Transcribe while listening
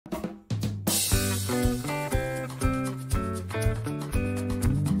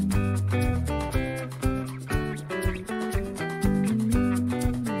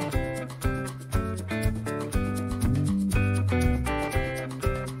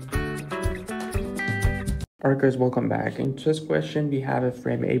Alright guys, welcome back. In this question, we have a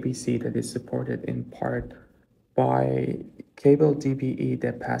frame ABC that is supported in part by cable DBE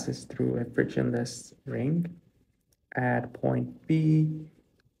that passes through a frictionless ring at point B.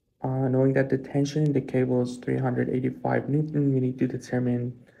 Knowing that the tension in the cable is 385 Newton, we need to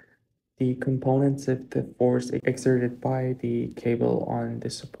determine the components of the force exerted by the cable on the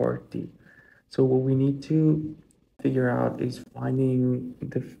support D. So what we need to figure out is finding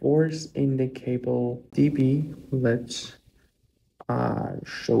the force in the cable DB. Let's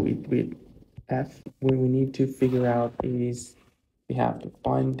show it with F. What we need to figure out is we have to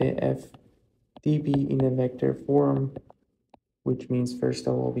find the FDB in a vector form, which means first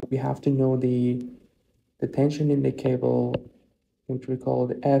of all, we have to know the tension in the cable, which we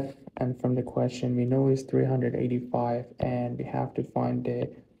called F, and from the question we know is 385, and we have to find the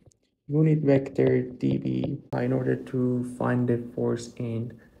unit vector dB in order to find the force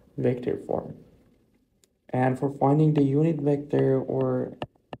in vector form. And for finding the unit vector or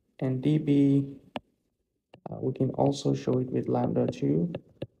and dB, we can also show it with lambda 2.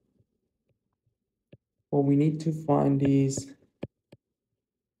 Well, we need to find these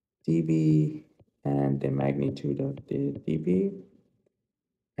dB and the magnitude of the dB.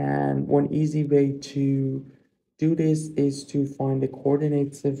 And one easy way to do this is to find the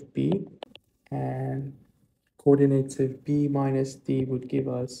coordinates of B, and coordinates of B minus D would give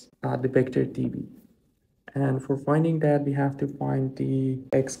us the vector dB. And for finding that, we have to find the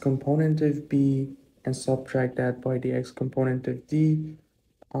x component of B and subtract that by the x component of D.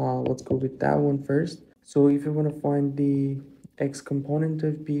 Let's go with that one first. So if you want to find the x component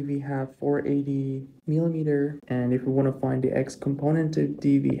of B, we have 480 millimeter. And if we want to find the x component of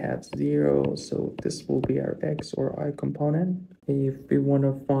D, we have 0. So this will be our x or y component. If we want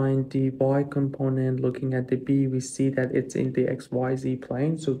to find the y component, looking at the B, we see that it's in the xyz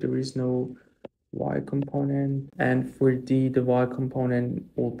plane. So there is no y component. And for D, the y component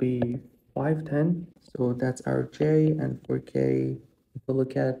will be 510. So that's our J. And for K, if we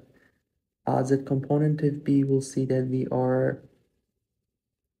look at z component of B, we'll see that we are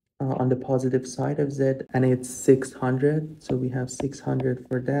on the positive side of Z, and it's 600. So we have 600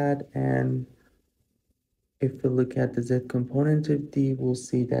 for that. And if we look at the Z component of D, we'll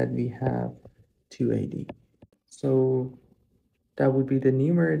see that we have 280. So that would be the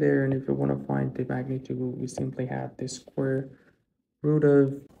numerator there. And if we want to find the magnitude, we simply have the square root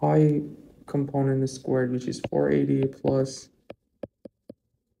of y component squared, which is 480 plus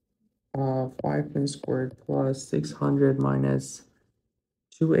 5 squared plus 600 minus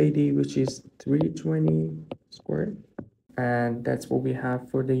 280, which is 320 squared. And that's what we have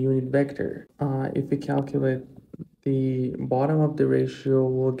for the unit vector. If we calculate the bottom of the ratio,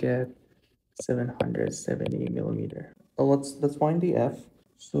 we'll get 770 millimeter. Let's find the F.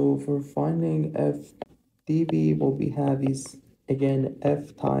 So for finding F dB, what we have is again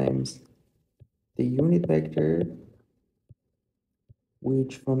F times the unit vector,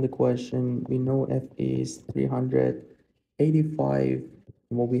 which from the question we know F is 385.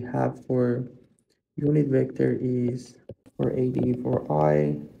 What we have for unit vector is 480 for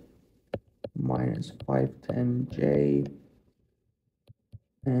I minus 510J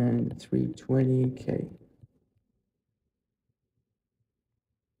and 320K.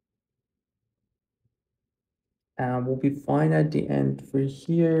 And we'll be fine at the end. For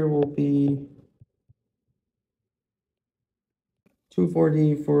here will be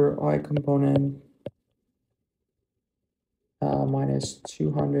 240 for I component minus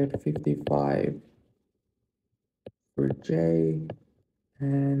 255 for J,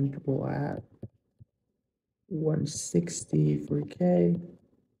 and we'll add 160 for K,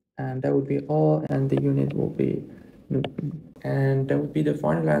 and that would be all, and the unit will be Newton. And that would be the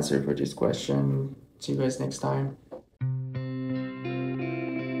final answer for this question. See you guys next time.